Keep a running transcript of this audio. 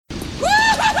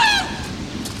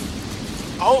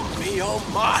Oh me, oh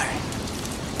my!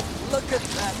 Look at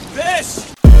that fish!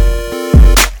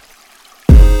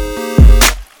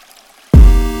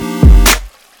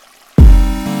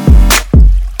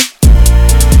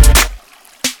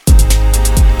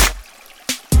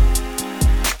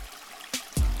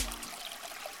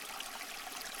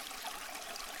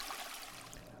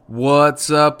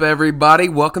 What's up, everybody?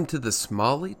 Welcome to the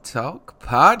Smalley Talk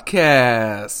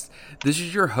Podcast. This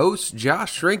is your host,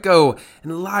 Josh Shrinko,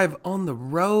 and live on the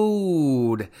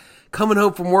road. Coming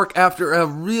home from work after a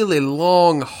really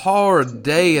long, hard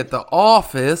day at the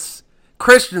office.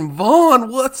 Christian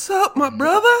Vaughn, what's up, my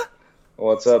brother?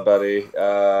 What's up, buddy?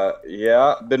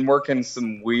 Been working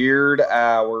some weird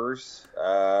hours,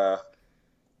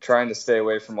 trying to stay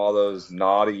away from all those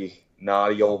naughty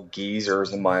old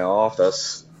geezers in my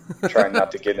office. Trying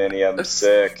not to get any of them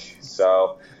sick.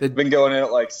 So, I've been going in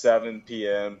at like 7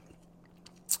 p.m.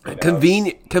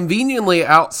 Conveniently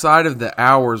outside of the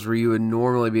hours where you would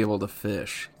normally be able to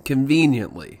fish.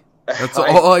 Conveniently. That's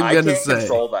all I'm going to say.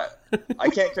 I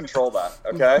can't control that,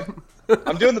 okay?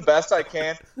 I'm doing the best I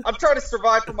can. I'm trying to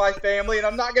survive for my family, and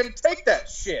I'm not going to take that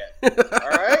shit. All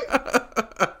right?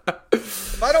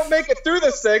 If I don't make it through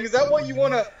this thing, is that what you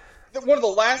want to... One of the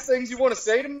last things you want to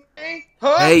say to me?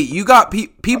 Huh? Hey, you got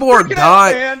people are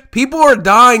dying. People are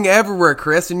dying everywhere,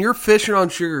 Chris, and you're fishing on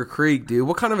Sugar Creek, dude.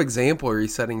 What kind of example are you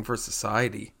setting for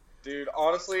society? Dude,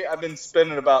 honestly, I've been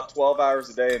spending about 12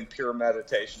 hours a day in pure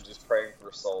meditation just praying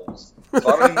for souls. So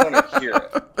I don't even want to hear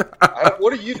it.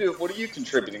 What do you do? What are you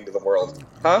contributing to the world?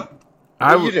 Huh?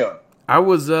 What are you doing? I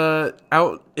was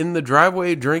out in the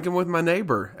driveway drinking with my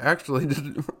neighbor, actually,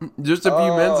 just a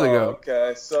few minutes ago.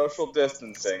 Okay, social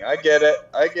distancing. I get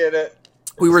it.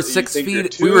 We were 6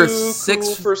 feet. We were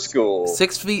cool for school.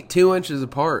 6 feet 2 inches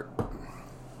apart.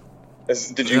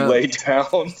 Did you lay down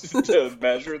to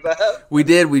measure that? We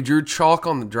did. We drew chalk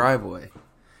on the driveway.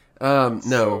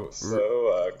 No,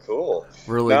 so cool.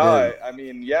 Really good.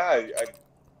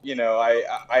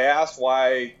 I asked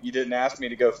why you didn't ask me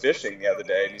to go fishing the other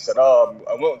day, and you said, "Oh,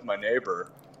 I went with my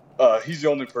neighbor. He's the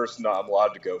only person I'm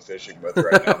allowed to go fishing with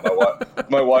right now.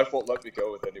 My wife won't let me go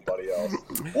with anybody else."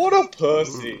 What a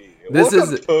pussy! This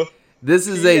is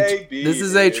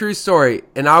a true story,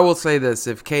 and I will say this: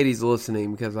 if Katie's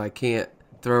listening, because I can't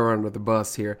throw her under the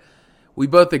bus here, we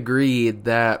both agreed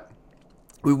that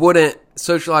we wouldn't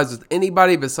socialize with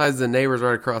anybody besides the neighbors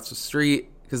right across the street.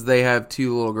 Because they have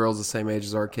two little girls the same age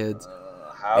as our kids.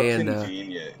 How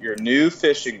convenient. Your new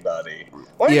fishing buddy.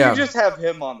 Why don't you just have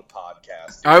him on the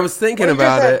podcast? Dude? I was thinking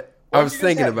about it. Him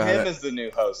as the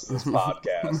new host of this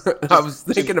podcast. I was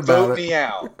thinking about it. Vote me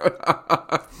out.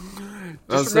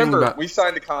 Just remember, we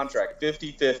signed a contract,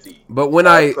 50-50. But when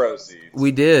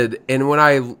we did, and when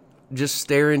I just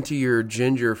stare into your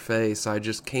ginger face, I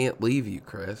just can't leave you,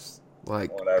 Chris.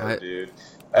 Like, whatever, dude.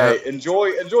 Hey,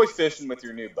 enjoy fishing with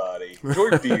your new buddy.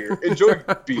 Enjoy beer. Enjoy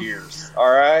beers.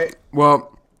 All right.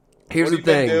 Well, here's the thing.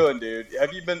 What have you been doing, dude?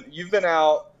 You've been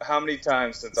out how many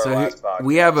times since our last podcast?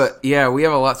 We have a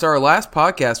lot. So our last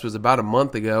podcast was about a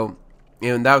month ago,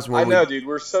 and that was when I know, dude.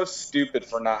 We're so stupid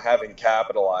for not having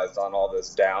capitalized on all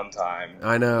this downtime.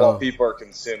 I know. While people are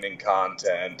consuming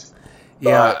content.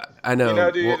 Yeah, I know. You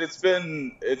know, dude, it's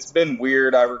been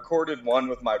weird. I recorded one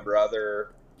with my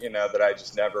brother. That I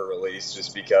just never released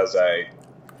just because I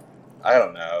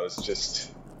don't know. It's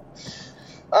just,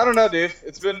 I don't know, dude.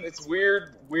 It's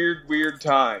weird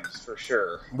times for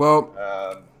sure.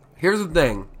 Well, here's the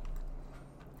thing.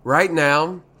 Right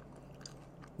now,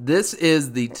 this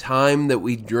is the time that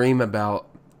we dream about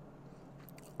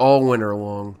all winter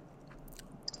long.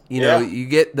 You know, you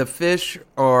get the fish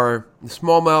or the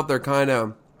smallmouth,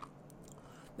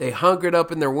 they hunkered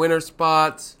up in their winter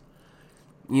spots.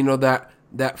 You know,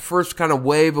 that first kind of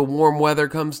wave of warm weather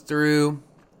comes through,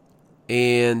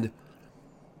 and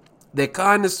they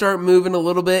kind of start moving a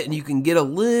little bit, and you can get a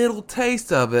little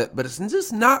taste of it, but it's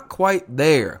just not quite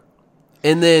there.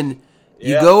 And then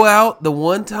you go out the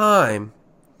one time,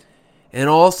 and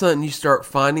all of a sudden you start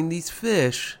finding these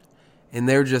fish, and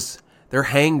they're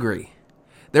hangry.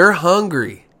 They're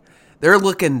hungry. They're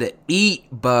looking to eat,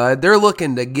 bud. They're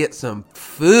looking to get some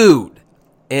food.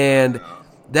 And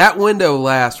that window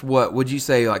lasts, what would you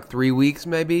say, like 3 weeks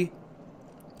maybe?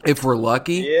 If we're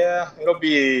lucky? Yeah, it'll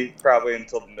be probably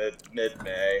until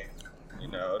mid-May.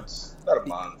 It's about a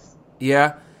month.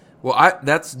 Yeah. Well,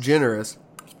 that's generous.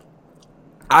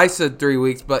 I said 3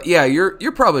 weeks, but yeah,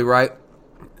 you're probably right.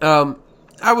 I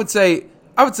would say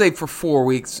for 4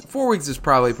 weeks. 4 weeks is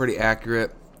probably pretty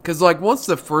accurate. Because, once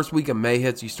the first week of May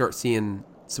hits, you start seeing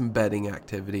some bedding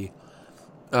activity.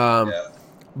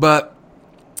 But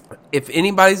if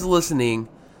anybody's listening,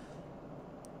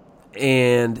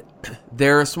 and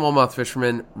they're a smallmouth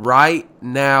fisherman. Right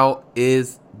now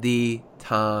is the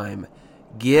time.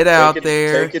 Get out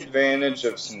there. Take advantage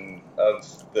of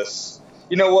this.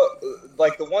 You know what?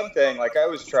 Like the one thing, like I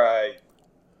always try,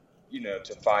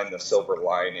 to find the silver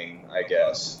lining, I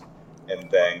guess, in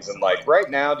things. And like right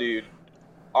now, dude,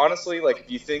 honestly, like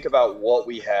if you think about what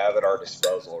we have at our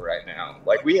disposal right now,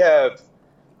 like we have,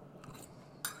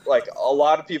 like a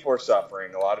lot of people are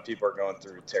suffering. A lot of people are going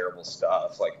through terrible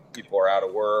stuff. Like people are out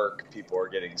of work, people are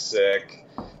getting sick,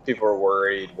 people are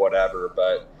worried, whatever.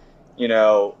 But,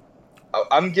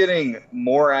 I'm getting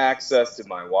more access to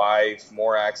my wife,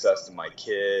 more access to my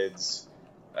kids,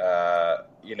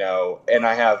 and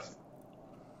I have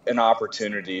an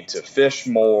opportunity to fish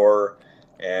more.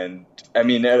 And I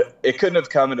mean, it couldn't have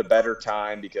come at a better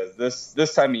time because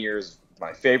this time of year is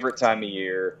my favorite time of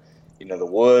year. The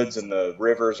woods and the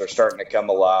rivers are starting to come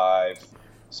alive.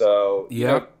 So,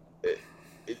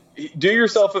 do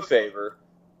yourself a favor,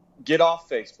 get off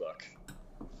Facebook.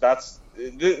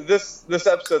 This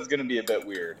episode's going to be a bit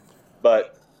weird,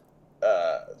 but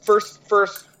first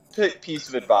piece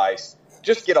of advice: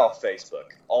 just get off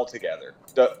Facebook altogether.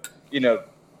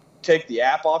 Take the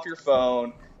app off your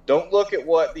phone. Don't look at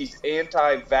what these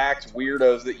anti-vax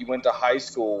weirdos that you went to high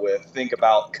school with think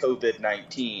about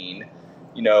COVID-19.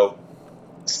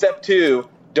 Step 2: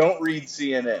 don't read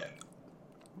CNN.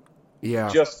 Yeah.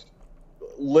 Just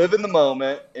live in the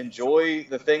moment. Enjoy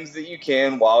the things that you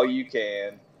can while you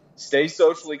can. Stay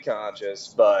socially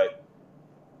conscious, but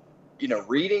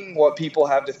reading what people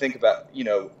have to think about,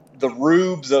 the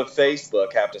rubes of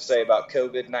Facebook have to say about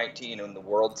COVID-19 in the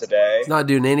world today. It's not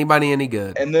doing anybody any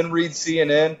good. And then read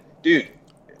CNN. Dude,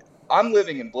 I'm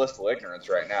living in blissful ignorance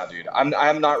right now, dude.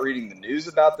 I'm not reading the news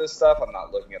about this stuff. I'm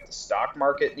not looking at the stock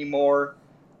market anymore.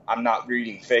 I'm not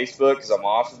reading Facebook because I'm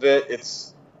off of it.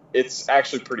 It's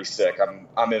actually pretty sick.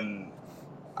 I'm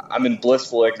in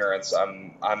blissful ignorance.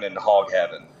 I'm in hog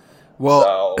heaven.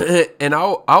 Well, and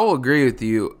I'll agree with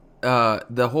you.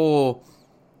 The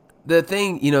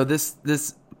thing,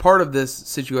 this part of this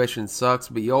situation sucks,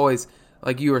 but you always,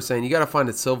 like you were saying, you got to find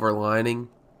a silver lining,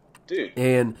 dude.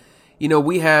 And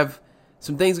we have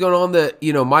some things going on that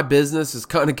my business has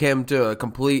kind of come to a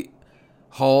complete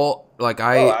halt. Like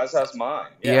as has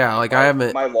mine. Yeah, like I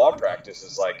haven't. My law practice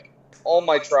is like all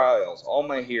my trials, all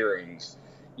my hearings.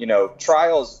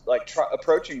 Trials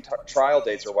approaching trial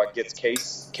dates are what gets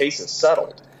cases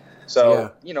settled.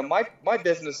 So my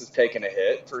business has taken a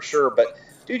hit for sure. But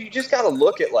dude, you just got to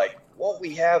look at like what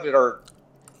we have at our.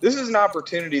 This is an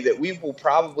opportunity that we will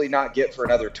probably not get for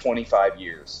another 25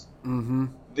 years. Mm-hmm.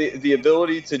 The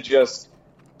ability to just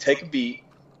take a beat,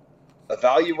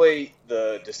 evaluate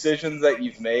the decisions that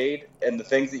you've made and the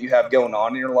things that you have going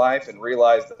on in your life, and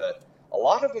realize that a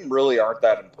lot of them really aren't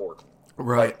that important.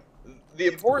 Right. Like, the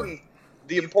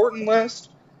important list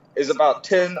is about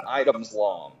 10 items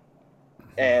long,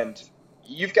 and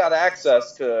you've got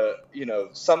access to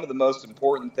some of the most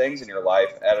important things in your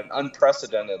life at an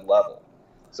unprecedented level.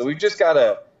 So we've just got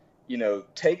to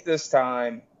take this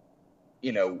time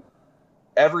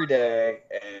every day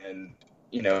and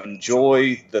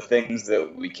enjoy the things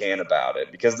that we can about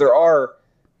it, because there are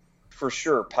for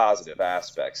sure positive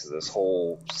aspects of this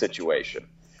whole situation.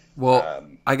 Well,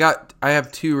 I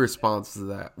have two responses to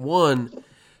that. One,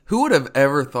 who would have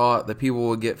ever thought that people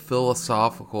would get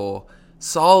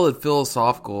solid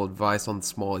philosophical advice on the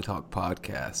Smalley Talk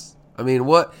podcast? I mean,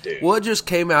 what just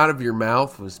came out of your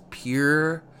mouth was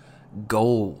pure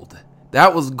gold.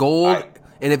 That was gold.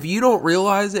 And if you don't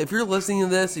realize it, if you're listening to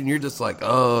this and you're just like,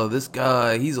 oh, this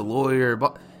guy, he's a lawyer.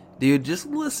 But, dude, just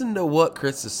listen to what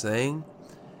Chris is saying.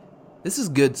 This is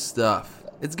good stuff.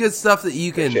 It's good stuff that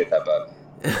you can... Appreciate that, bud.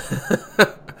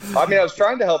 I mean, I was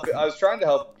trying to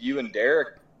help you and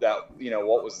Derek. That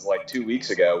what was like 2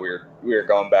 weeks ago. We were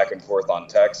going back and forth on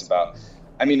text about.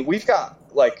 I mean, we've got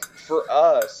like for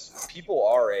us, people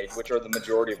our age, which are the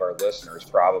majority of our listeners,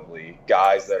 probably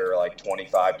guys that are like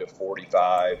 25 to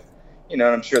 45. And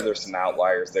I'm sure there's some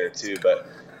outliers there too, but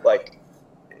like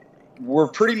we're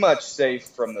pretty much safe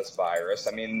from this virus.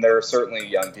 I mean, there are certainly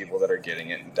young people that are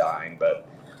getting it and dying, but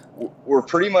we're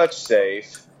pretty much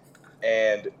safe.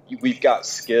 And we've got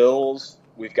skills,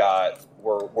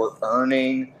 we're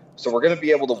earning, so we're going to be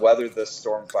able to weather this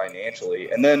storm financially.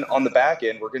 And then on the back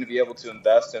end, we're going to be able to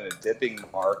invest in a dipping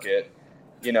market.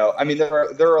 I mean,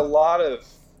 there are a lot of,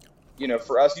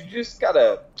 for us, you just got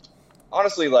to,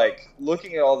 honestly, like,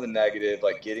 looking at all the negative,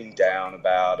 like, getting down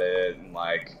about it and,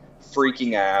 like,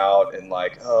 freaking out and,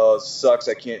 like, oh, it sucks,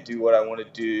 I can't do what I want to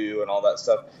do and all that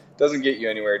stuff, doesn't get you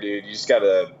anywhere, dude. You just got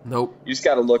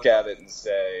to look at it and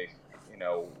say,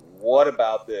 what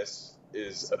about this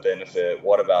is a benefit?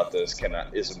 What about this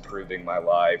is improving my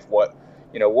life? What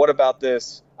about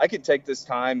this? I could take this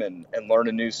time and learn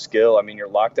a new skill. I mean, you're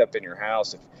locked up in your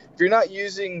house. If you're not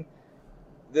using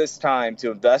this time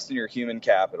to invest in your human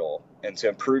capital and to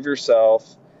improve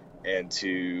yourself and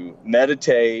to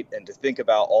meditate and to think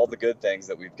about all the good things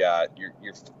that we've got,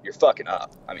 you're fucking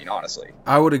up. I mean, honestly.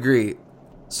 I would agree.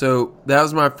 So that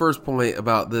was my first point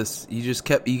about this. You just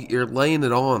you're laying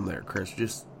it on there, Chris.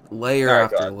 Just layer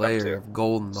after layer of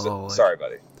golden knowledge. Sorry,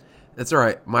 buddy. That's all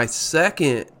right. My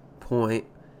second point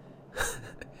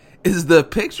is the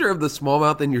picture of the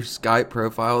smallmouth in your Skype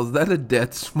profile. Is that a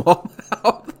dead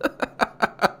smallmouth?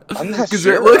 I'm not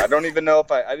sure. I don't even know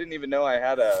I didn't even know I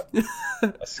had a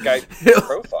Skype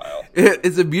profile.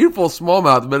 It's a beautiful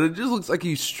smallmouth, but it just looks like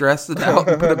you stressed it out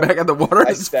and put it back in the water and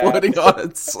it's floating on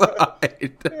its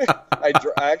side. I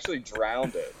actually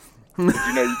drowned it. Did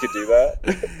you know you could do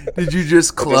that? Did you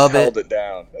just club held it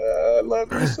down. I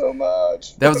love you so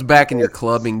much. That was back in your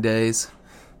clubbing days.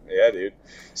 Yeah, dude.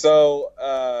 So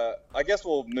I guess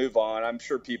we'll move on. I'm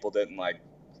sure people didn't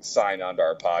sign on to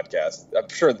our podcast. I'm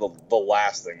sure the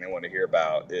last thing they want to hear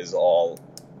about is all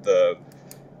the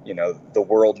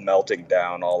world melting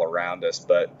down all around us.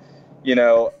 But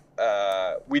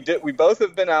we both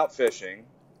have been out fishing.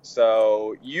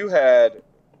 So you had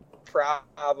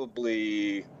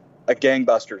probably a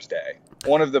gangbusters day,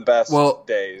 one of the best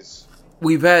days.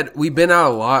 We've been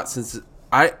out a lot since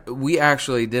we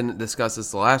actually didn't discuss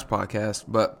this the last podcast,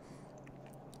 but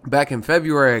back in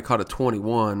February, I caught a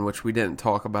 21, which we didn't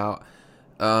talk about.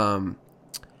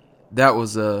 That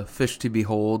was a fish to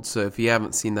behold. So if you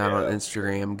haven't seen that on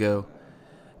Instagram,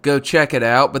 go check it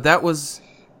out. But that was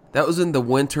in the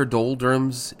winter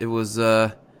doldrums. It was.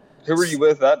 Who were you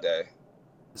with that day?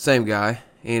 Same guy,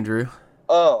 Andrew.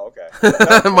 Oh,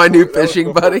 okay. My new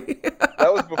fishing buddy.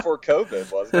 That was before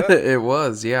COVID, wasn't it? It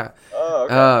was, yeah.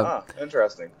 Oh, okay.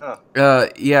 Interesting.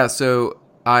 Yeah, so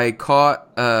I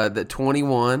caught the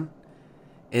 21,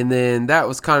 and then that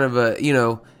was kind of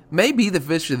maybe the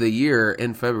fish of the year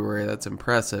in February. That's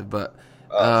impressive, but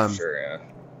sure, yeah.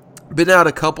 Been out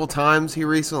a couple times here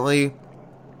recently,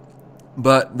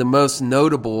 but the most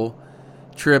notable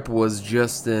trip was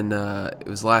just it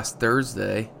was last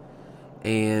Thursday,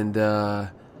 and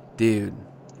dude,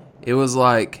 it was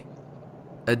like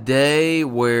a day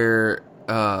where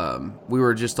we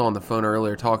were just on the phone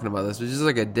earlier talking about this. It was just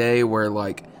like a day where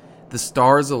the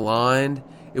stars aligned.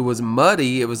 It was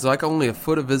muddy. It was only a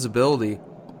foot of visibility,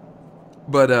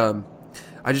 but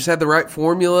I just had the right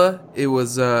formula. It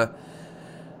was I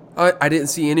didn't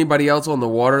see anybody else on the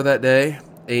water that day.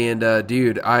 And,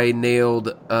 dude, I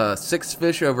nailed 6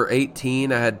 fish over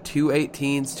 18. I had 2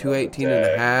 18s, 2 18 and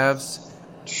a halves.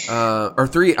 3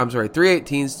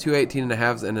 18s, 2 18 and a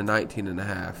halves, and a 19 and a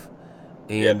half.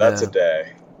 And, yeah, that's a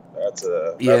day. That's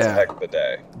a heck of a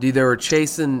day. Dude, they were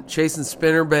chasing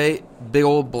spinnerbait, big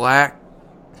old black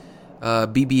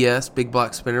BBS, big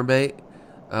black spinnerbait.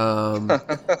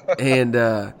 And,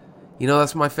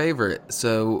 that's my favorite.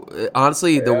 So,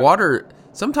 honestly, the water...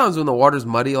 Sometimes when the water's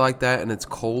muddy like that and it's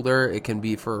colder, it can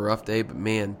be for a rough day. But,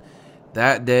 man,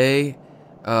 that day,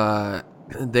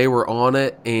 they were on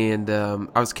it, and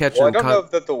I was catching... Well, I don't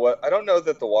know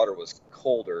that the water was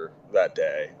colder that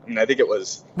day. I mean, I think it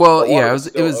was... Well, yeah, it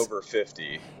was over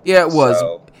 50. Yeah, it was.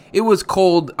 So. It was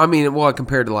cold. I mean,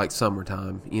 compared to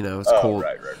summertime, it's cold.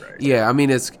 Right. Yeah, I mean,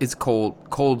 it's cold.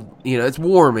 It's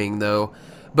warming though.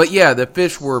 But yeah, the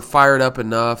fish were fired up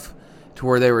enough to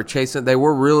where they were chasing. They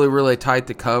were really, really tight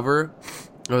to cover.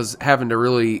 I was having to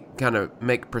really kind of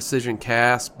make precision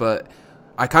casts, but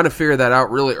I kind of figured that out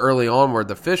really early on where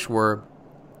the fish were.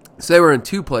 So they were in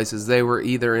 2 places. They were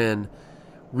either in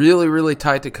really, really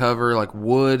tight to cover, like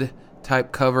wood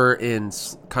type cover in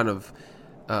kind of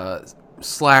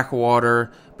slack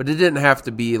water, but it didn't have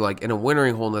to be like in a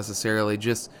wintering hole necessarily,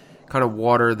 just kind of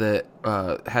water that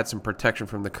had some protection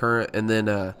from the current. And then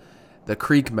the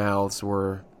creek mouths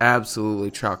were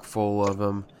absolutely chock full of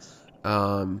them.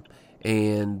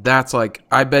 And that's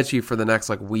I bet you for the next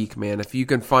week, man, if you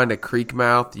can find a creek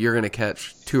mouth, you're going to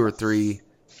catch 2 or 3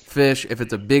 fish. If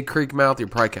it's a big creek mouth, you'll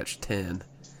probably catch 10.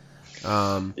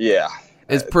 Yeah.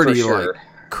 It's pretty sure.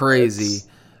 Crazy.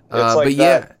 But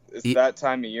yeah. It's that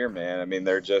time of year, man. I mean,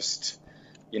 they're just,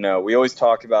 we always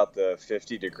talk about the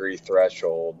 50-degree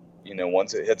threshold.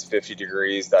 Once it hits 50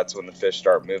 degrees, that's when the fish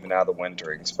start moving out of the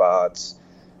wintering spots.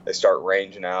 They start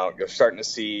ranging out. You're starting to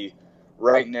see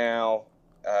right now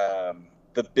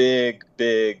the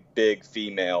big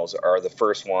females are the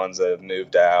first ones that have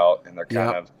moved out, and they're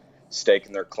kind of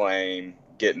staking their claim,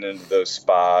 getting into those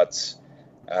spots.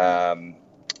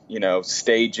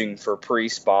 staging for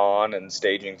pre-spawn and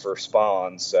staging for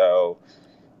spawn. So,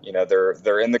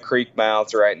 they're in the creek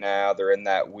mouths right now. They're in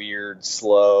that weird,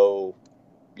 slow,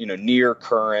 near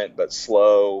current, but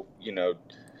slow,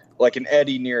 like an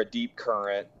eddy near a deep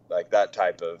current, like that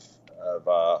type of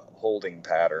holding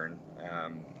pattern.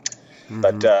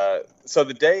 But so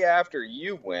the day after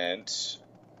you went,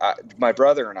 my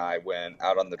brother and I went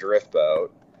out on the drift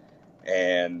boat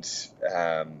and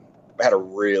had a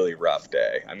really rough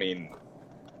day. I mean,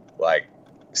 like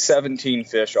 17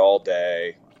 fish all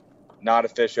day, not a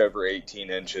fish over 18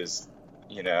 inches,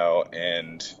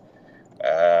 and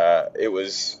it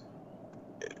was.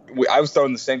 I was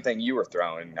throwing the same thing you were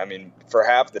throwing. I mean, for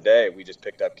half the day, we just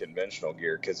picked up conventional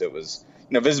gear because it was,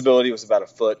 visibility was about 1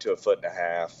 foot to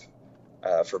 1.5 feet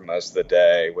for most of the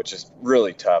day, which is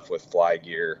really tough with fly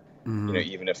gear,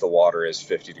 even if the water is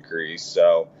 50 degrees.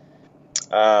 So,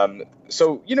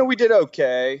 we did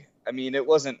okay. I mean, it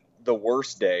wasn't the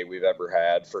worst day we've ever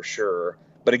had for sure.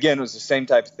 But again, it was the same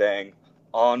type of thing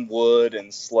on wood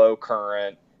and slow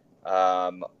current,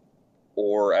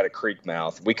 or at a creek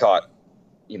mouth. We caught,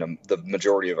 the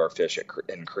majority of our fish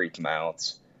in creek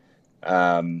mouths.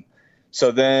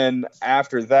 So then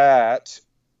after that,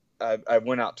 I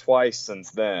went out twice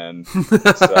since then.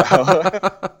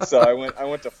 So I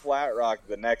went to Flat Rock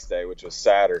the next day, which was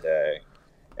Saturday,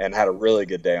 and had a really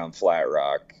good day on Flat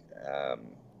Rock.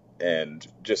 And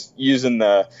just using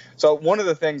so one of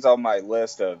the things on my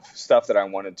list of stuff that I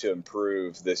wanted to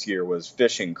improve this year was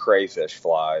fishing crayfish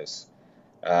flies.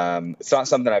 It's not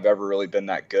something I've ever really been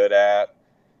that good at.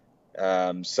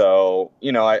 So,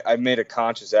 I made a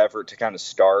conscious effort to kind of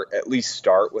at least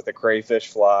start with a crayfish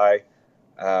fly,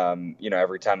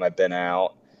 every time I've been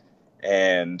out.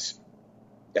 And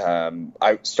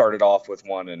I started off with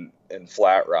one in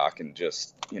Flat Rock and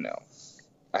just,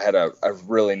 I had a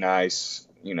really nice,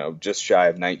 just shy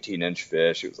of 19-inch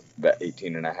fish. It was about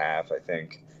 18 and a half, I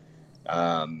think.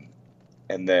 And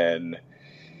then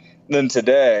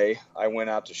today I went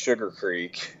out to Sugar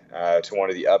Creek, to one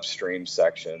of the upstream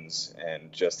sections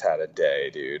and just had a day,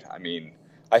 dude. I mean,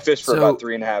 I fished for about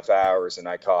 3.5 hours and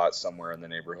I caught somewhere in the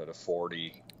neighborhood of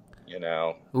 40,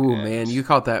 Ooh, man, you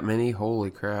caught that many?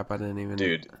 Holy crap, I didn't even...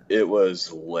 Dude, it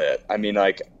was lit. I mean,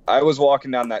 like, I was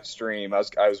walking down that stream. I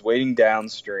was wading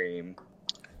downstream,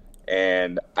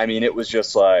 and, I mean, it was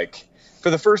just like, for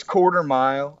the first quarter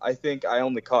mile, I think I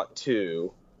only caught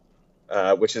 2,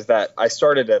 which is that I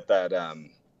started at that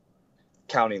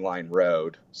County Line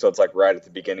Road, so it's like right at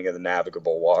the beginning of the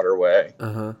navigable waterway,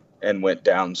 and went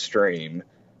downstream,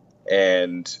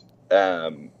 and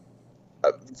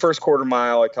first quarter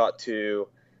mile I caught 2,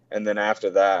 and then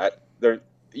after that,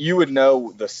 you would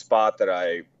know the spot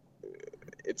that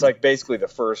it's like basically the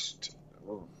first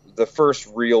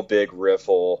real big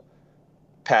riffle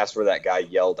past where that guy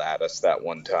yelled at us that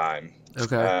one time.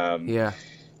 Okay. Yeah.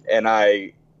 And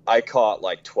I caught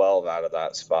like 12 out of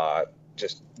that spot,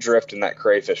 just drifting that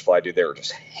crayfish fly, dude. They were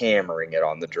just hammering it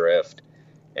on the drift.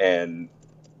 And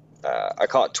I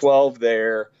caught 12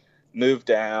 there, moved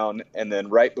down, and then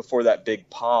right before that big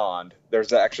pond,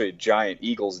 there's actually a giant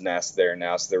eagle's nest there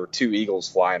now. So there were 2 eagles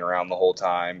flying around the whole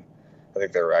time. I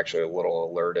think they were actually a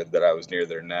little alerted that I was near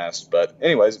their nest. But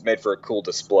anyways, it made for a cool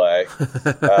display.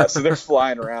 So they're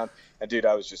flying around. And, dude,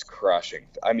 I was just crushing.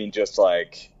 I mean, just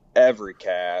like every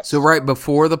cast. So right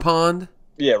before the pond?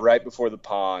 Yeah, right before the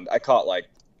pond. I caught like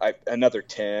another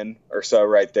 10 or so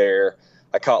right there.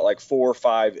 I caught like 4 or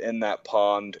 5 in that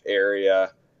pond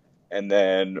area. And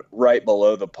then right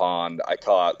below the pond, I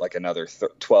caught like another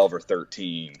 12 or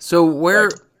 13. So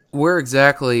where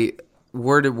exactly...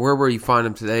 Where were you find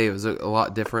them today? Was it a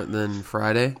lot different than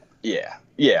Friday?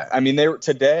 Yeah. I mean, they were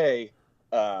today,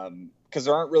 because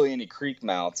there aren't really any creek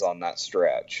mouths on that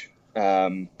stretch.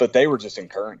 But they were just in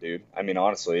current, dude. I mean,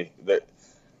 honestly,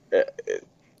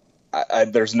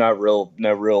 there's no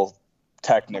real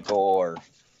technical or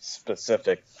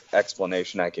specific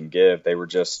explanation I can give. They were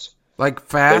just like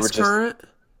fast current.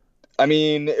 I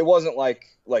mean, it wasn't like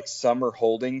summer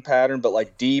holding pattern, but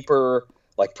like deeper.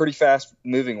 Like pretty fast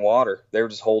moving water. They were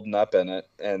just holding up in it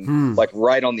and like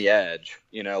right on the edge,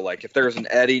 like if there's an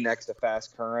eddy next to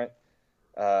fast current,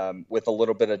 with a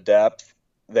little bit of depth,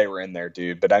 they were in there,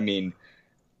 dude. But I mean,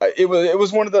 it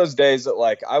was one of those days that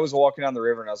like I was walking down the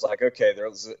river and I was like, okay,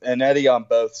 there's an eddy on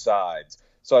both sides.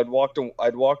 So I'd walk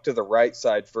to the right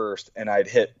side first and I'd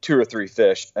hit 2 or 3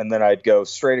 fish. And then I'd go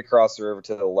straight across the river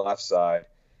to the left side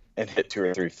and hit 2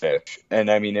 or 3 fish. And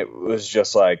I mean, it was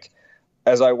just like,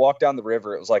 as I walked down the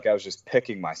river, it was like I was just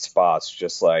picking my spots,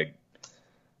 just like,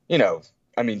 I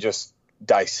mean, just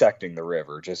dissecting the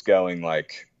river, just going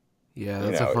like, Yeah,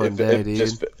 that's a fun day,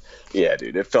 dude. Yeah,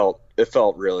 dude, it felt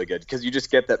really good because you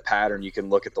just get that pattern. You can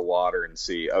look at the water and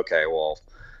see, okay, well,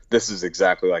 this is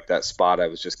exactly like that spot I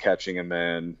was just catching him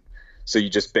in. So you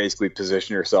just basically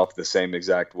position yourself the same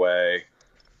exact way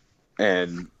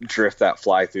and drift that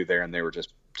fly through there, and they were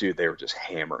just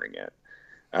hammering it.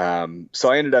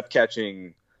 So I ended up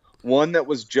catching one that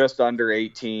was just under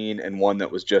 18 and one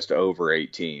that was just over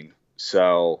 18.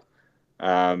 So,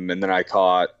 and then I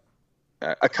caught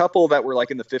a couple that were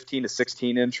like in the 15 to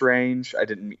 16 inch range. I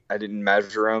didn't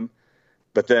measure them,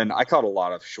 but then I caught a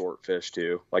lot of short fish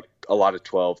too, like a lot of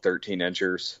 12, 13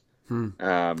 inchers.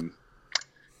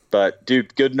 But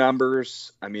dude, good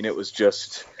numbers. I mean, it was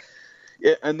just,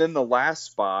 and then the last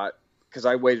spot, cause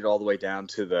I waited all the way down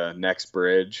to the next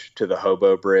bridge, to the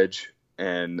Hobo Bridge.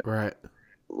 And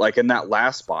like in that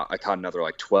last spot, I caught another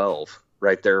like 12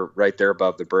 right there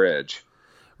above the bridge.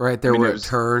 Right there where it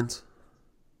turns.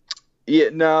 Yeah,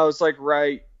 no, it's like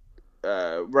right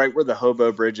where the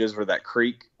Hobo Bridge is, where that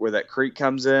creek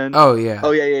comes in. Oh yeah.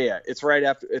 It's right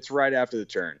after the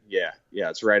turn. Yeah,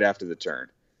 it's right after the turn.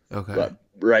 Okay. But,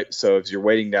 right. So if you're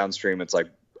wading downstream, it's like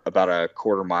about a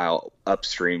quarter mile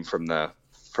upstream from that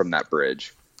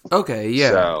bridge. Okay,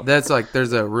 yeah. So, that's like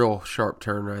there's a real sharp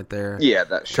turn right there. Yeah,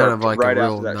 that sharp kind of like right a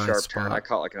real after that nice sharp spot. turn. I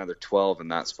caught like another 12 in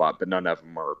that spot, but none of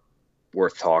them are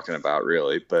worth talking about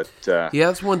really. But yeah,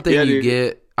 that's one thing you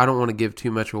get. I don't want to give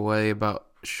too much away about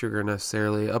sugar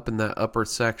necessarily. Up in that upper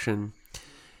section,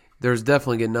 there's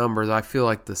definitely good numbers. I feel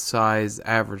like the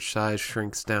average size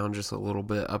shrinks down just a little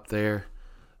bit up there.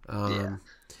 Yeah,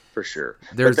 for sure.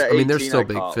 There's still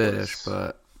big fish,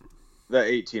 but the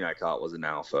 18 I caught was an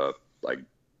alpha. Like,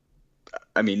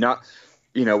 I mean, not,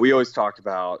 we always talked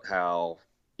about how,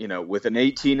 with an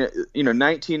 19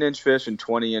 inch fish and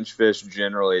 20 inch fish,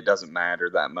 generally it doesn't matter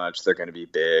that much. They're going to be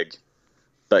big,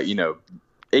 but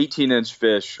 18 inch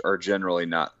fish are generally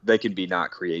they can be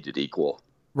not created equal.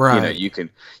 Right. You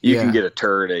can get a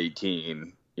turd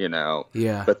 18,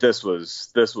 Yeah. But this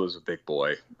was a big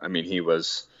boy. I mean, he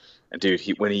was, dude,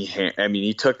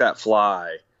 he took that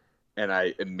fly, and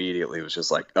I immediately was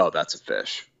just like, oh, that's a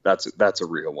fish. That's a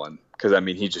real one. Cause I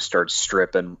mean, he just started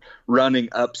stripping, running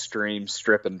upstream,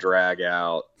 strip and drag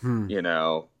out,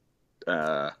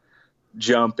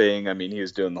 jumping. I mean, he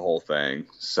was doing the whole thing.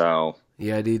 So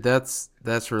yeah, dude, that's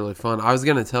really fun. I was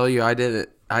going to tell you, I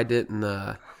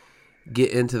didn't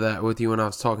get into that with you when I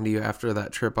was talking to you after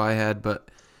that trip I had, but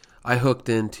I hooked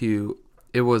into,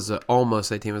 it was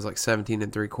almost 18. It was like 17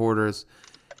 3/4,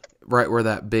 right where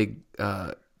that big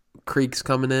creek's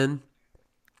coming in.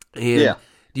 And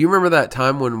do you remember that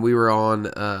time when we were on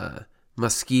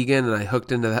Muskegon and I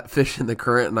hooked into that fish in the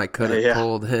current and I couldn't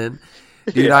pull it in?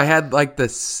 Dude, I had like the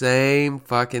same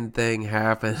fucking thing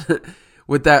happen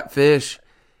with that fish.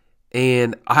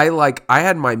 And I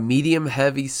had my medium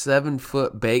heavy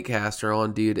 7-foot bait caster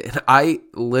on, dude, and I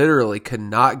literally could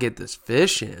not get this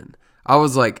fish in. I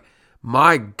was like,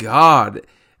 my God.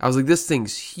 I was like, this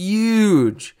thing's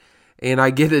huge. And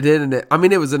I get it in, and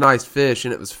it was a nice fish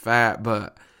and it was fat,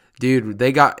 but dude,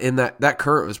 they got in that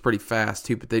current was pretty fast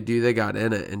too, but they got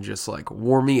in it and just like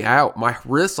wore me out. My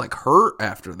wrist like hurt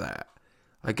after that.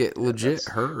 Like it legit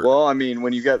hurt. Well, I mean,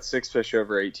 when you got 6 fish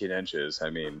over 18 inches,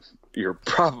 I mean, your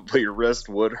wrist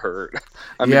would hurt.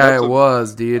 I mean, yeah, it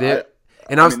was, dude. I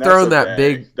was throwing that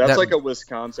big. That's like a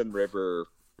Wisconsin River,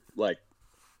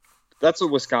 that's a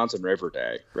Wisconsin River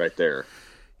day right there.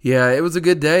 Yeah, it was a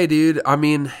good day, dude. I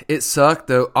mean, it sucked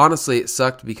though. Honestly, it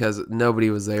sucked because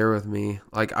nobody was there with me.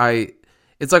 Like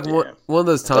it's like one of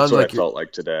those times. That's what like I felt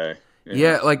like today.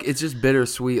 Yeah, like it's just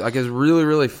bittersweet. Like it's really,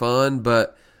 really fun,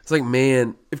 but it's like,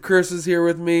 man, if Chris is here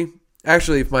with me,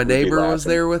 actually, if my neighbor was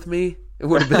there with me, it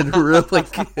would have been really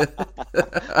good.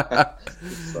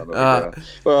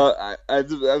 Well, I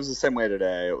was the same way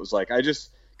today. It was like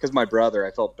because my brother, I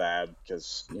felt bad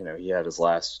because he had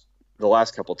the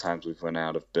last couple times we've went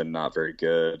out have been not very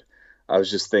good. I was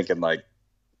just thinking like,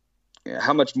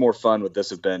 how much more fun would this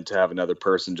have been to have another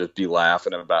person just be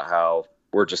laughing about how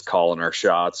we're just calling our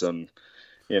shots and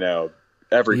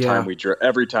every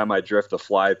time I drift the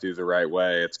fly through the right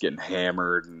way, it's getting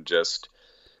hammered and just,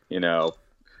 dude,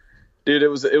 it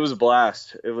was a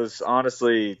blast. It was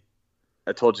honestly,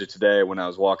 I told you today when I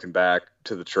was walking back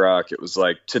to the truck, it was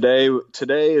like today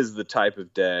is the type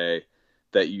of day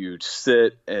that you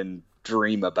sit and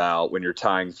dream about when you're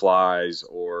tying flies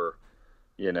or,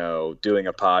 doing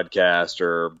a podcast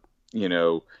or,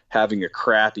 having a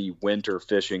crappy winter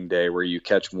fishing day where you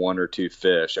catch 1 or 2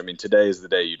 fish. I mean, today is the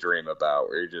day you dream about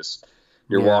where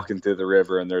you're walking through the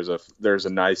river and there's a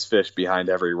nice fish behind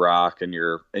every rock and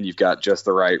you've got just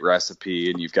the right recipe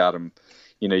and you've got them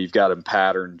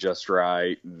patterned just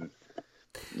right. And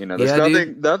You know, there's Yeah,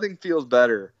 dude. nothing feels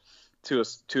better to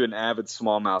an avid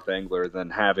smallmouth angler than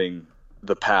having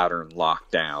the pattern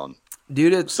locked down.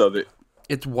 Dude, So that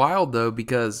it's wild though,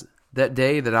 because that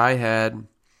day that I had,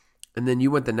 and then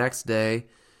you went the next day,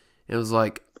 it was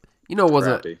like, it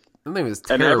wasn't. crappy. I think it was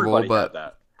And terrible, everybody but had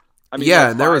that. I mean, yeah,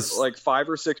 like and there was like 5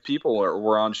 or 6 people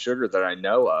were on sugar that I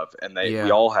know of, and Yeah.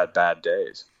 we all had bad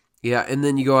days. yeah, and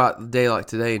then you go out a day like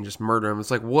today and just murder them.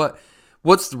 It's like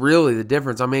what's really the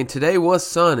difference? I mean, today was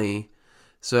sunny,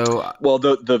 so Well,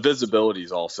 the visibility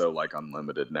is also like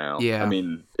unlimited now. Yeah. I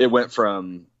mean, it went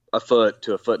from a foot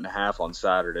to a foot and a half on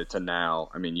Saturday to now.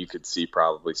 I mean, you could see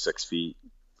probably 6 feet.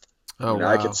 oh You know,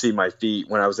 wow, I could see my feet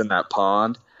when I was in that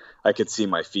pond. I could see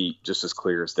my feet just as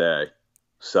clear as day.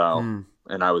 So, Hmm.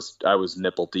 and I was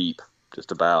nipple deep,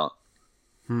 just about.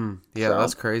 Yeah, So-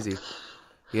 that's crazy.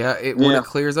 Yeah, when Yeah. it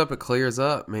clears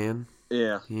up, man.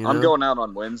 Yeah, You I'm know? going out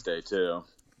on Wednesday too.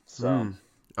 So I'm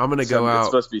gonna go It's out.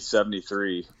 supposed to be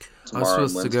 73 I'm tomorrow.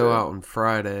 supposed and to go Wednesday. out on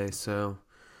Friday, so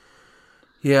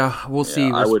yeah, we'll Yeah,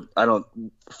 see. I don't.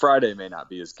 Friday may not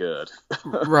be as good.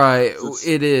 Right,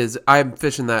 it is. I'm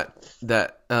fishing that.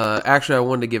 Actually, I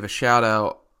wanted to give a shout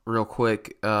out real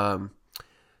quick.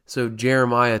 So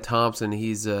Jeremiah Thompson,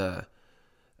 he's a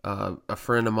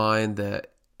friend of mine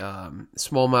that fellow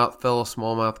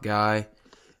smallmouth guy,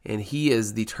 and he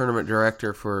is the tournament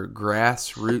director for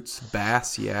Grassroots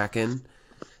Bass Yakin.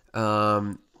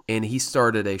 And he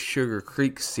started a Sugar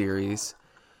Creek series.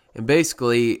 And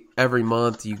basically, every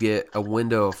month you get a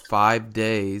window of 5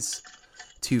 days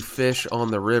to fish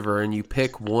on the river, and you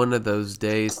pick one of those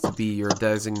days to be your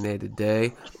designated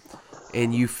day.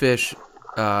 And you fish,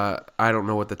 I don't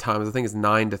know what the time is, I think it's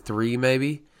 9 to 3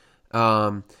 maybe.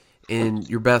 And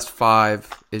your best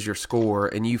 5 is your score,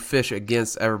 and you fish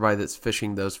against everybody that's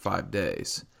fishing those 5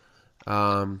 days.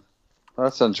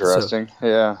 That's interesting.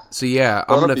 yeah, So yeah,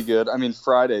 well, I'm it'll gonna be good. I mean,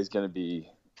 Friday's going to be,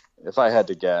 if I had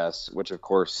to guess, which of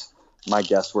course my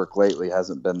guesswork lately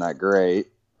hasn't been that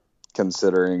great,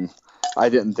 considering I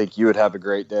didn't think you would have a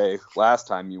great day last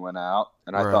time you went out,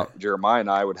 and I Right. thought Jeremiah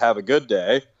and I would have a good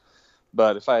day.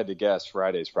 But if I had to guess,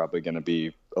 Friday's probably going to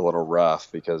be a little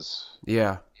rough because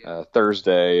yeah.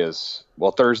 Thursday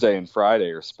and Friday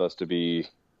are supposed to be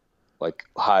like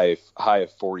high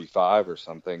of 45 or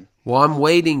something. Well, I'm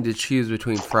waiting to choose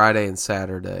between Friday and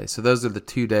Saturday. So those are the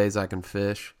 2 days I can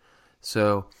fish.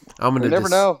 So I'm gonna You never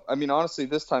know. I mean, honestly,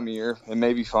 this time of year it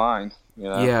may be fine. You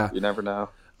know, Yeah. you never know.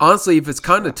 Honestly, if it's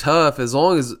kind of tough, as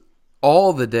long as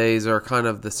all the days are kind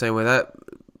of the same way, that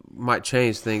might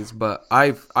change things. But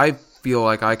I feel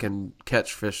like I can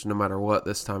catch fish no matter what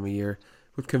this time of year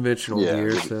with conventional Yeah, gear.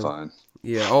 you'll So be fine.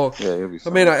 yeah, Yeah, you'll be I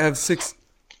fine. may not have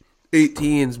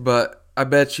 618s, but I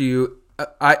bet you.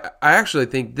 I actually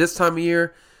think this time of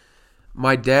year,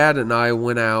 my dad and I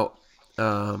went out.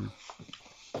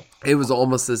 It was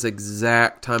almost this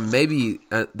exact time, maybe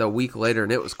the week later,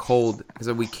 and it was cold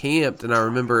because we camped, and I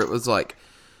remember it was like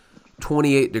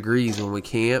 28 degrees when we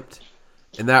camped,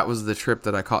 and that was the trip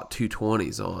that I caught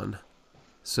 220s on.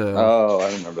 So Oh,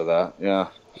 I remember that. Yeah.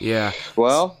 yeah,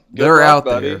 Well, good they're luck, out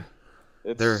buddy. there.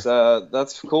 It's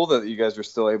that's cool that you guys are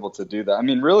still able to do that. I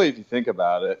mean, really, if you think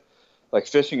about it, like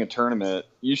fishing a tournament,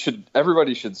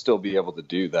 everybody should still be able to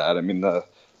do that. I mean, the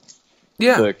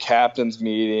captain's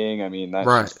meeting, I mean, that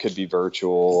Right. just could be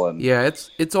virtual and Yeah,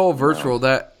 it's all virtual.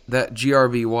 That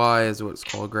GRBY is what it's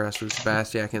called, Grassroots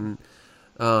Bass Jack, and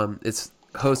it's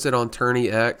hosted on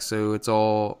Tourney X, so it's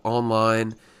all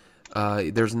online.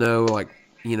 There's no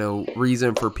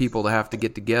reason for people to have to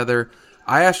get together.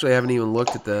 I actually haven't even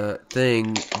looked at the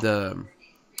thing.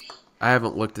 I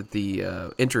haven't looked at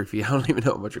the entry fee. I don't even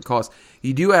know how much it costs.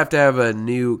 You do have to have a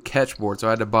new catch board, so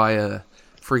I had to buy a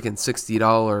freaking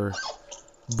 $60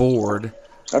 board.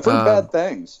 I've heard bad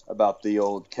things about the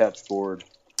old catch board.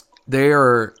 They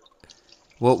are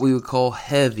what we would call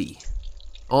heavy,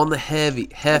 on the hefty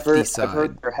side. I've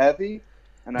heard they're heavy,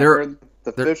 and I've They're- heard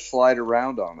the fish slide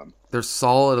around on them. They're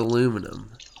solid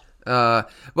aluminum. But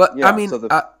Yeah, I mean, so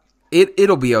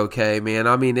it'll be okay, man.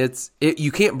 I mean,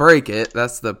 you can't break it.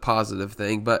 That's the positive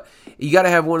thing. But you got to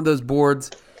have one of those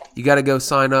boards. You got to go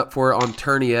sign up for it on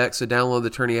Tourney X. So download the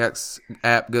Tourney X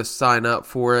app. Go sign up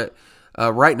for it.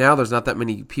 Right now, there's not that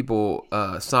many people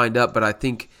signed up, but I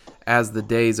think as the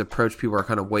days approach, people are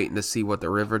kind of waiting to see what the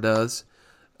river does.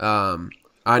 I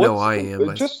know I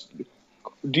am.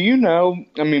 Do you know?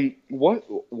 I mean,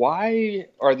 why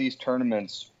are these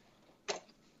tournaments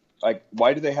like?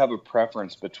 Why do they have a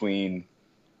preference between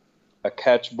a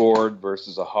catch board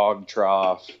versus a hog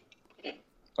trough?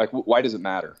 Like, why does it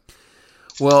matter?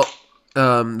 Well,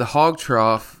 the hog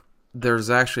trough, there's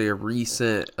actually a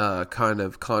recent kind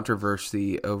of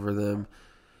controversy over them.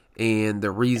 and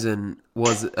the reason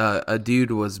was a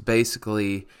dude was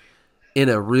basically in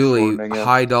a really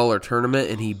high dollar tournament,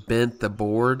 and he bent the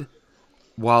board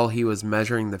while he was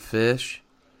measuring the fish,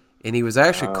 and he was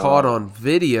actually caught on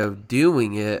video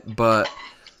doing it, but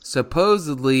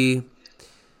supposedly,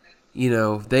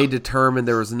 they determined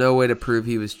there was no way to prove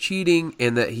he was cheating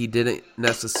and that he didn't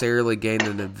necessarily gain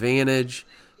an advantage,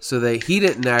 so that he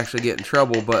didn't actually get in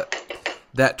trouble, but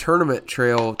that tournament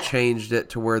trail changed it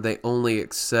to where they only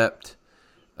accept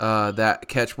that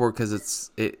catch board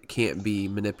because it can't be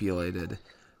manipulated.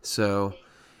 So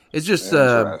it's just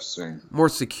a more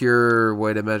secure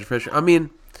way to measure fish. I mean,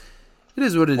 it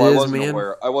is what it is, man.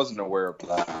 I wasn't aware of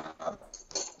that.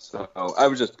 So I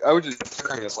was just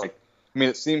curious. Like, I mean,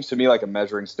 it seems to me like a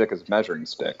measuring stick is a measuring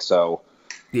stick. So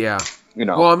yeah,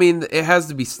 Well, I mean, it has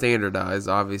to be standardized,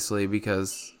 obviously,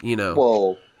 because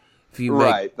Well, if you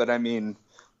right, but I mean,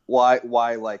 why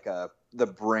like the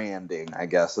branding? I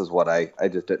guess is what I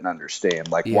just didn't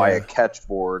understand. Like, why a catch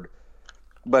board?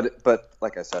 But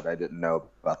like I said, I didn't know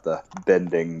about the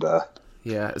bending the.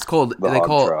 Yeah, it's called.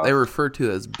 They refer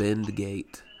to it as bend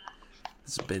gate.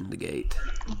 It's bend gate.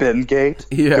 Bend gate.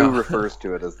 Yeah. Who refers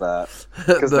to it as that?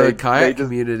 The kayak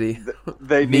community.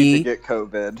 They need to get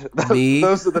COVID.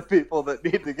 Those are the people that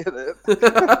need to get it.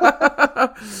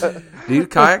 Dude,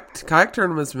 kayak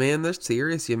tournaments, man, they're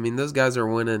serious. I mean, those guys are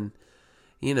winning.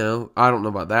 I don't know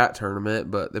about that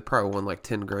tournament, but they probably won like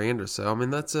 $10,000 or so. I mean,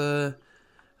 that's a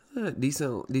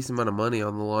decent amount of money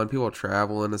on the line. People are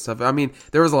traveling and stuff. I mean,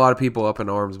 there was a lot of people up in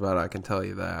arms about it, I can tell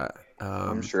you that.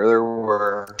 I'm sure there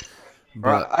were.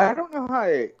 But I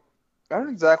don't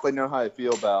exactly know how I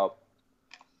feel about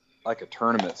like a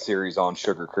tournament series on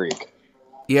Sugar Creek.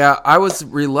 Yeah, I was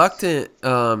reluctant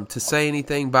to say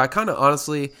anything, but I kind of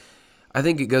honestly, I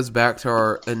think it goes back to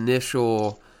our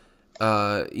initial,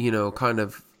 kind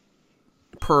of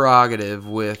prerogative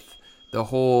with the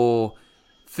whole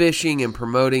fishing and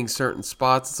promoting certain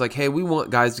spots. It's like, hey, we want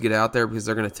guys to get out there because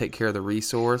they're going to take care of the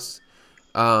resource.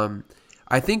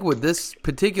 I think with this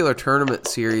particular tournament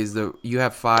series, you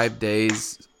have 5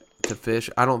 days to fish.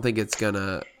 I don't think it's going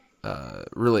to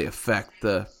really affect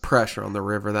the pressure on the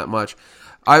river that much.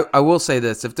 I will say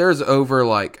this. If there's over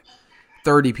like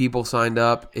 30 people signed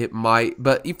up, it might.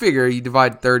 But you figure you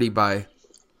divide 30 by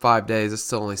 5 days, it's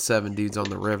still only 7 dudes on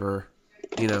the river,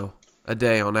 a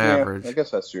day on average. I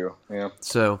guess that's true, yeah.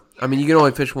 So, I mean, you can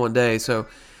only fish one day, so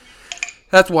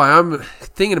that's why I'm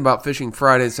thinking about fishing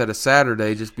Friday instead of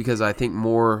Saturday, just because I think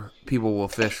more people will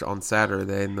fish on Saturday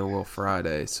than they will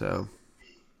Friday. So,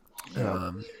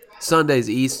 Sunday's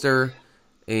Easter,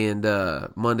 and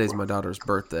Monday's my daughter's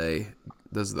birthday.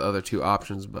 Those are the other two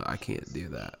options, but I can't do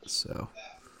that. So,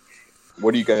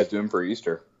 what are you guys doing for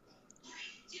Easter?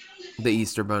 The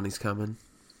Easter Bunny's coming.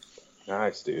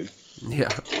 Nice, dude. Yeah.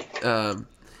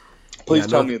 Please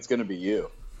tell me it's going to be you.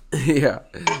 Yeah,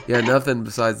 nothing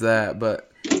besides that,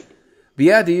 but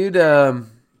yeah, dude,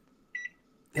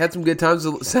 had some good times.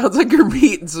 It sounds like you're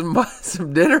eating some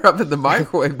dinner up in the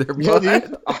microwave there, bud. Yeah,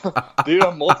 dude,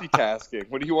 I'm multitasking.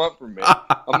 What do you want from me?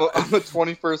 I'm a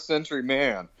 21st century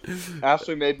man.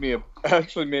 Ashley made me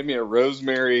a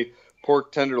rosemary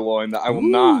pork tenderloin that I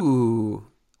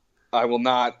will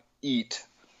not eat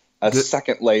a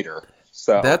second later.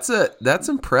 So that's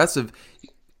impressive.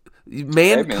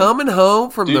 Man, coming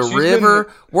home from the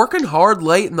river, working hard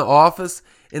late in the office,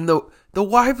 and the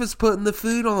wife is putting the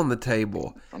food on the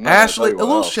table. Ashley, a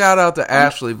little shout out to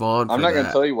Ashley Vaughn for that. I'm not going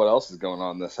to tell you what else is going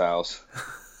on in this house.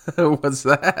 What's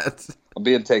that? I'm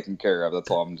being taken care of. That's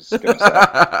all I'm just going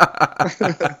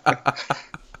to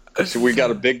say. So we got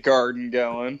a big garden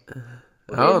going.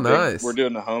 Nice. We're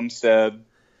doing the homestead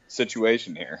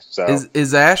situation here. So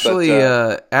is Ashley?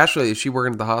 Ashley, is she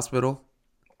working at the hospital?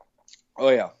 Oh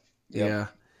yeah. Yep.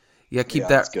 Yeah. Keep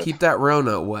that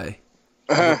Rona away.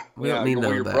 We don't need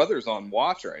none of your that. brother's on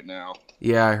watch right now.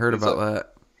 Yeah, I heard about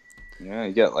that. Yeah,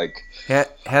 you got like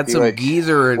had some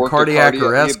geezer and cardiac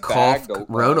arrest cough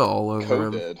Rona all over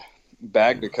him.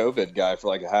 Bagged a COVID guy for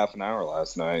like a half an hour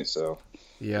last night. So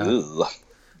yeah,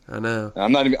 I know.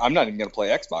 I'm not even going to play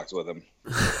Xbox with him.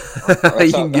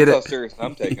 That's how serious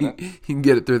I'm taking it. You can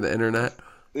get it through the internet.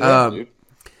 Yeah, dude.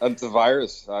 It's a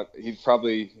virus. He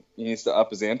needs to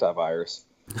up his antivirus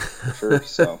for sure.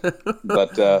 So,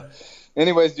 but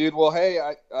anyways, dude. Well, hey,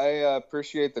 I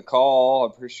appreciate the call.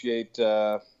 I appreciate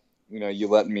you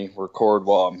letting me record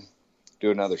while I'm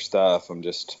doing other stuff. I'm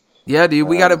just dude.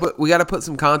 We gotta put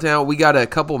some content out. We got a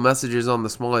couple messages on the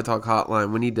Smalley Talk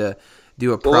hotline. We need to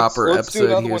do a proper let's episode do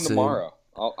another here one soon. Tomorrow.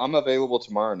 I'm available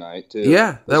tomorrow night too.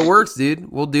 Yeah, that works,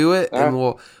 dude. We'll do it, and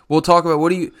we'll talk about what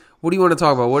do you want to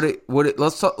talk about?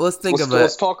 Let's think of it.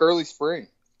 Let's talk early spring.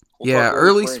 talk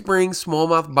early spring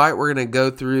smallmouth bite. We're going to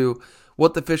go through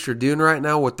what the fish are doing right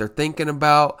now, what they're thinking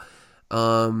about,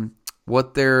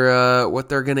 what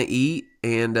they're going to eat,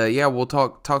 and we'll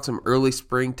talk some early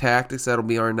spring tactics. That'll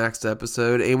be our next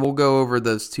episode, and we'll go over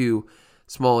those 2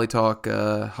 Smalley Talk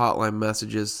hotline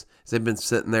messages. They've been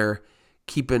sitting there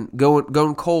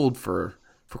going cold for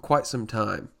quite some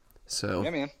time. So yeah,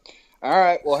 man. All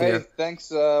right. Well, hey, yeah. Thanks.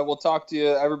 We'll talk to you,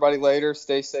 everybody, later.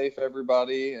 Stay safe,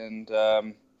 everybody, and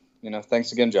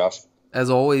thanks again, Josh. As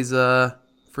always,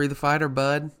 free the fighter,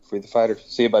 bud. Free the fighter.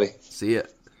 See you, buddy. See ya.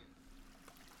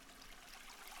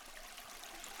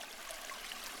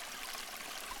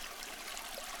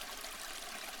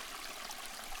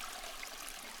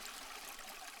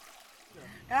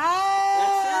 Ah!